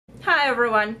Hi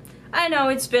everyone! I know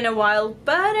it's been a while,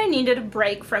 but I needed a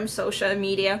break from social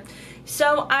media.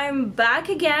 So I'm back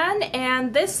again,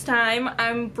 and this time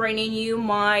I'm bringing you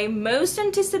my most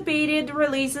anticipated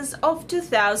releases of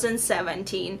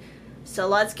 2017. So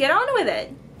let's get on with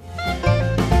it!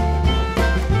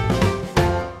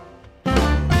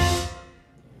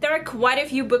 There are quite a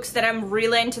few books that I'm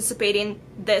really anticipating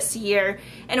this year,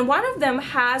 and one of them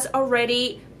has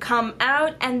already come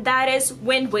out, and that is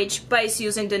Windwitch by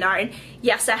Dennard.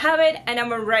 Yes, I have it, and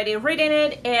I'm already reading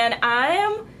it, and I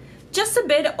am just a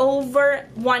bit over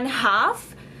one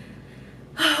half.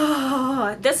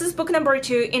 This is book number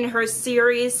 2 in her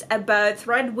series about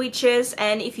thread witches,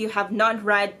 and if you have not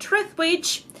read Truth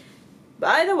Witch,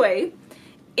 by the way,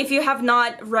 if you have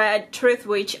not read Truth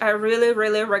Witch, I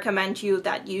really recommend you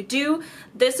that you do.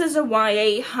 This is a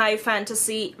YA high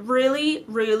fantasy,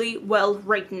 really well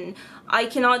written. I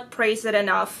cannot praise it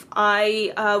enough.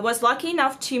 I was lucky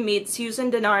enough to meet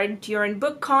Dennard during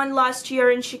BookCon last year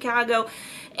in Chicago,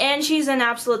 and she's an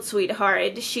absolute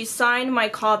sweetheart. She signed my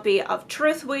copy of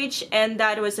Truth Witch, and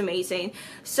that was amazing.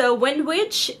 So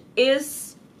Windwitch is,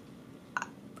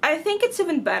 I think it's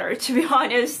even better, to be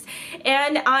honest,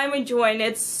 and I'm enjoying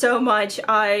it so much.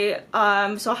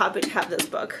 I'm so happy to have this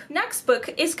book. Next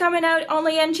book is coming out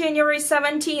only on January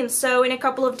 17th, so in a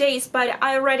couple of days, but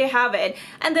I already have it.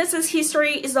 And this is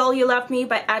History Is All You Left Me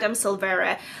by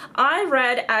Silvera. I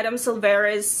read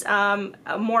Silvera's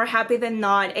More Happy Than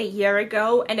Not a year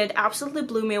ago, and it absolutely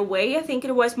blew me away. I think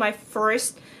it was my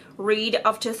first read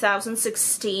of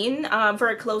 2016,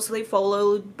 very closely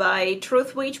followed by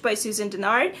Truth Witch by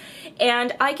Dennard,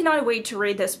 and I cannot wait to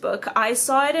read this book. I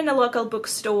saw it in a local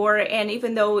bookstore, and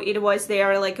even though it was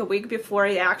there like a week before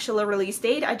the actual release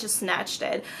date, I just snatched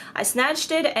it. I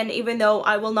snatched it, and even though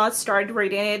I will not start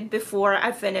reading it before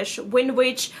I finish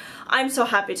Windwitch, I'm so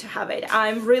happy to have it.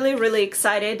 I'm really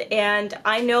excited, and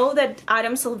I know that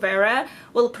Silvera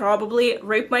will probably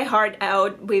rip my heart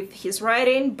out with his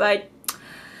writing, but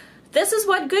this is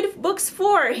what good books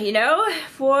for, you know?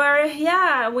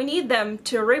 Yeah, we need them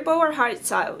to rip our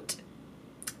hearts out.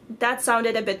 That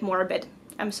sounded a bit morbid.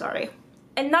 I'm sorry.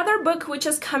 Another book which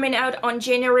is coming out on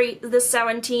January the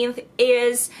 17th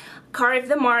is Carve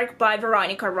the Mark by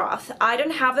Veronica Roth. I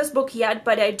don't have this book yet,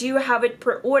 but I do have it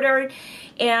pre-ordered,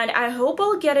 and I hope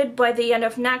I'll get it by the end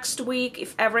of next week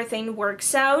if everything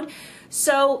works out.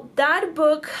 So that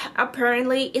book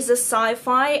apparently is a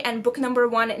sci-fi and book number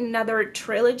 1 in another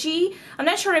trilogy. I'm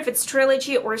not sure if it's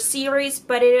trilogy or series,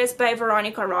 but it is by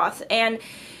Veronica Roth. And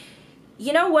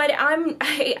you know what, I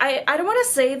don't want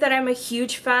to say that I'm a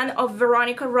huge fan of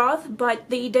Veronica Roth, but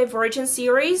the Divergent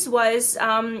series was,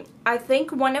 I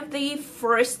think, one of the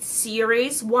first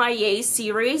series, YA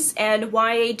series and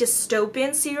YA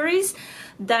dystopian series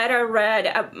that I read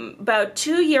about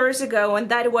 2 years ago, and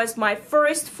that was my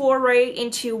first foray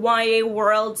into YA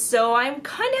world, so I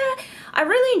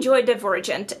really enjoyed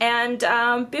Divergent.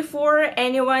 And before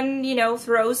anyone, you know,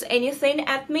 throws anything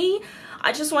at me,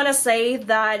 I just want to say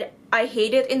that I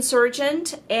hated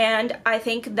Insurgent, and I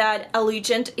think that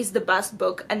Allegiant is the best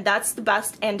book, and that's the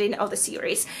best ending of the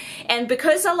series. And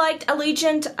because I liked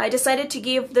Allegiant, I decided to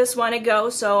give this one a go,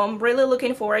 so I'm really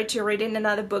looking forward to reading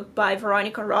another book by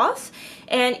Veronica Roth.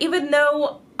 And even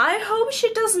though I hope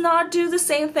she does not do the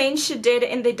same thing she did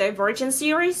in the Divergent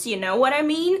series, you know what I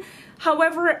mean?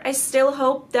 However, I still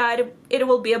hope that it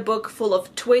will be a book full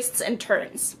of twists and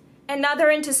turns.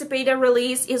 Another anticipated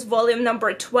release is volume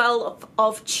number 12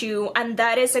 of Chew, and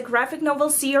that is a graphic novel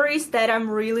series that I'm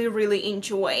really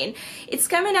enjoying. It's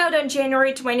coming out on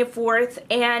January 24th,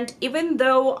 and even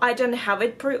though I don't have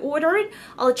it pre-ordered,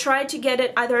 I'll try to get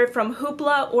it either from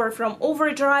Hoopla or from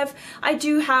Overdrive. I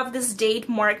do have this date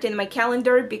marked in my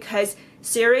calendar because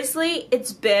seriously,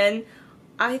 it's been,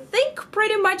 I think,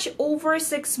 pretty much over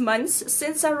 6 months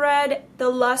since I read the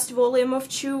last volume of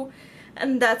Chew,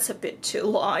 and that's a bit too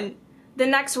long. The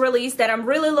next release that I'm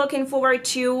really looking forward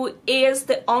to is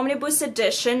the Omnibus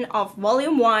edition of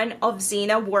Volume 1 of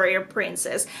Xena Warrior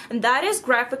Princess. And that is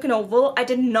graphic novel. I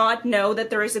did not know that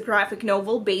there is a graphic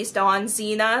novel based on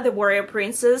Xena, the Warrior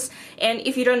Princess. And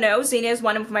if you don't know, Xena is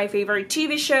one of my favorite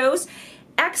TV shows.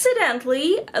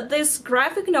 Accidentally, this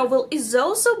graphic novel is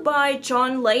also by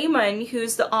John Layman,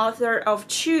 who's the author of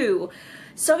Chew.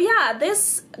 So yeah,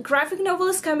 this graphic novel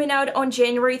is coming out on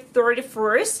January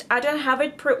 31st. I don't have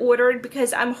it pre-ordered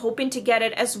because I'm hoping to get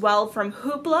it as well from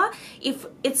Hoopla. If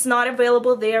it's not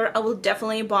available there, I will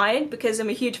definitely buy it because I'm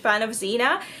a huge fan of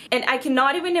Xena. And I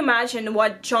cannot even imagine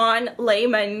what John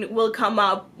Layman will come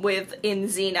up with in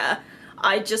Xena.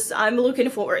 I'm looking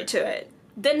forward to it.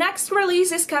 The next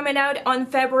release is coming out on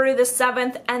February the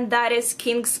 7th, and that is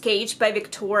King's Cage by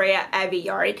Victoria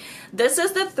Aveyard. This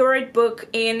is the third book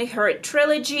in her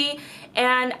trilogy,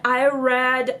 and I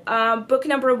read book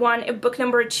number 1 and book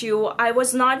number 2. I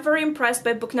was not very impressed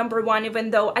by book number 1,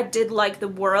 even though I did like the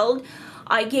world.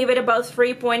 I gave it about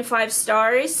 3.5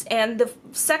 stars, and the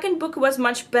second book was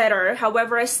much better.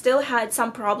 However, I still had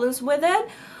some problems with it.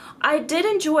 I did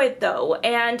enjoy it though,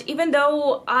 and even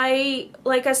though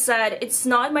like I said, it's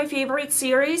not my favorite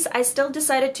series, I still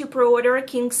decided to pre-order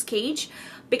King's Cage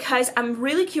because I'm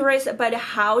really curious about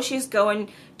how she's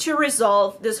going to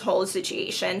resolve this whole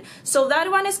situation. So that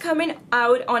one is coming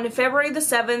out on February the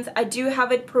 7th. I do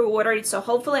have it pre-ordered, so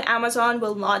hopefully Amazon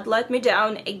will not let me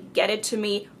down and get it to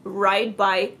me right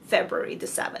by February the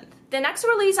 7th. The next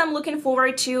release I'm looking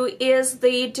forward to is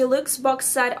the deluxe box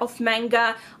set of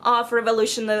manga of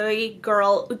Revolutionary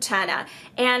Girl Utena.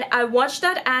 And I watched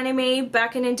that anime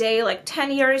back in the day, like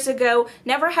 10 years ago,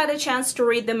 never had a chance to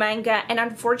read the manga, and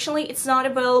unfortunately it's not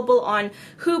available on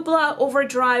Hoopla,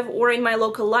 Overdrive, or in my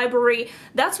local library.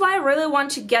 That's why I really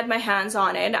want to get my hands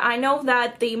on it. I know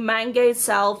that the manga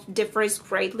itself differs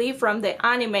greatly from the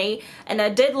anime, and I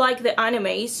did like the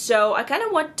anime, so I kind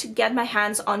of want to get my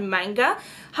hands on manga.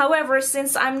 However,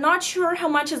 since I'm not sure how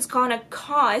much it's gonna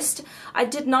cost, I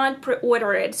did not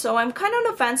pre-order it. So I'm kind of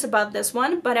on the fence about this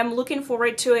one, but I'm looking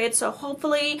forward to it. So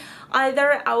hopefully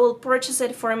either I will purchase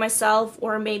it for myself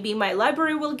or maybe my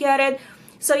library will get it.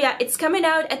 So yeah, it's coming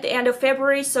out at the end of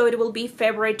February, so it will be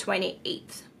February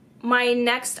 28th. My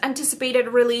next anticipated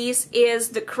release is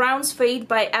The Crown's Fate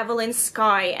by Evelyn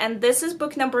Skye, and this is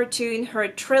book number 2 in her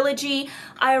trilogy.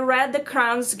 I read The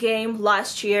Crown's Game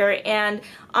last year, and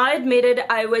I admitted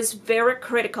I was very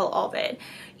critical of it.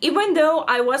 Even though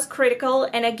I was critical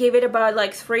and I gave it about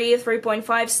like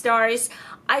 3.5 stars,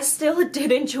 I still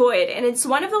did enjoy it. And it's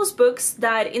one of those books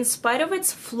that, in spite of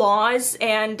its flaws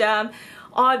and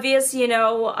obvious,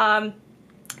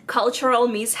 cultural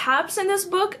mishaps in this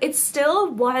book, it still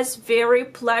was very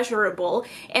pleasurable,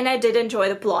 and I did enjoy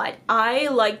the plot. I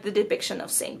liked the depiction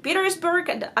of St. Petersburg,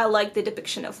 and I liked the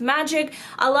depiction of magic.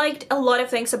 I liked a lot of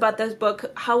things about this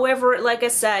book. However, like I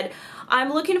said,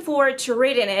 I'm looking forward to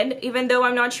reading it, even though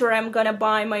I'm not sure I'm gonna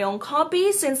buy my own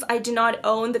copy since I do not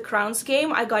own The Crown's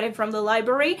Game. I got it from the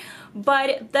library,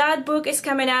 but that book is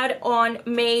coming out on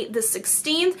May the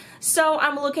 16th, so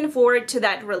I'm looking forward to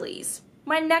that release.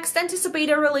 My next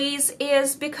anticipated release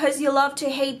is Because You Love to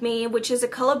Hate Me, which is a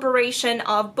collaboration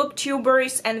of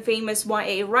booktubers and famous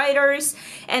YA writers,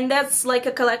 and that's like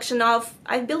a collection of,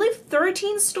 I believe,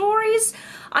 13 stories?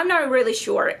 I'm not really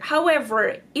sure.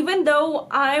 However, even though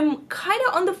I'm kind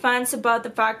of on the fence about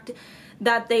the fact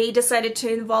that they decided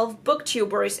to involve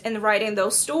booktubers in writing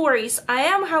those stories, I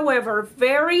am, however,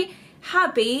 very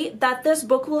happy that this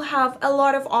book will have a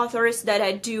lot of authors that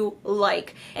I do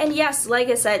like. And yes, like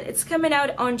I said, it's coming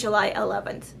out on July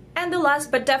 11th. And the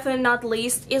last but definitely not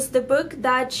least is the book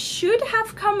that should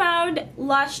have come out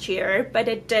last year, but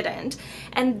it didn't.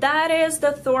 And that is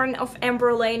The Thorn of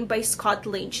Emberlain by Scott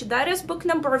Lynch. That is book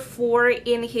number 4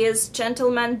 in his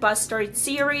Gentleman Bastard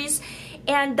series.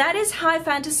 And that is high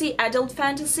fantasy, adult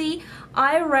fantasy.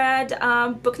 I read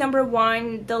book number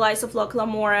 1, The Lies of Locke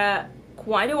Lamora,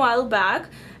 quite a while back,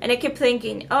 and I kept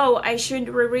thinking, oh, I should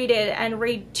reread it and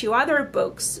read 2 other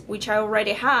books, which I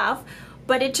already have,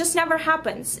 but it just never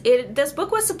happens. This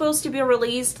book was supposed to be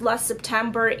released last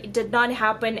September. It did not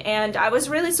happen, and I was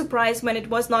really surprised when it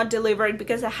was not delivered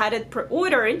because I had it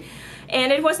pre-ordered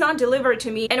and it was not delivered to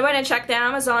me. And when I checked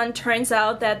Amazon, turns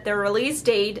out that the release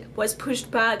date was pushed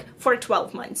back for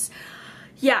 12 months.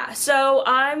 Yeah, so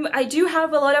I do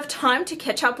have a lot of time to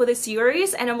catch up with the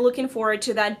series, and I'm looking forward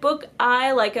to that book.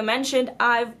 Like I mentioned,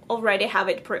 I've already have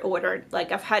it pre-ordered.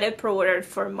 Like, I've had it pre-ordered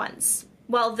for months.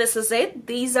 Well, this is it.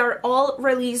 These are all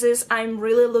releases I'm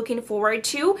really looking forward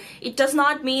to. It does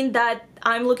not mean that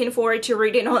I'm looking forward to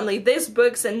reading only these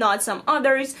books and not some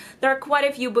others. There are quite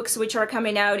a few books which are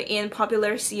coming out in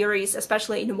popular series,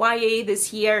 especially in YA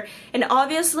this year, and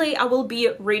obviously I will be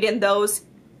reading those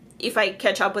if I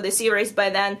catch up with the series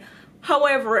by then.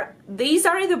 However, these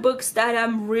are the books that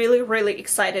I'm really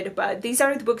excited about. These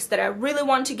are the books that I really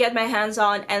want to get my hands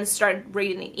on and start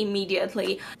reading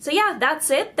immediately. So yeah,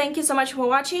 that's it. Thank you so much for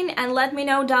watching, and let me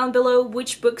know down below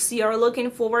which books you're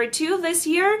looking forward to this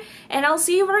year, and I'll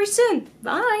see you very soon.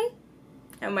 Bye!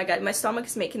 Oh my god, my stomach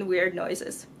is making weird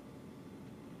noises.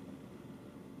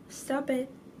 Stop it.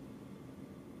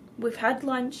 We've had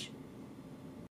lunch.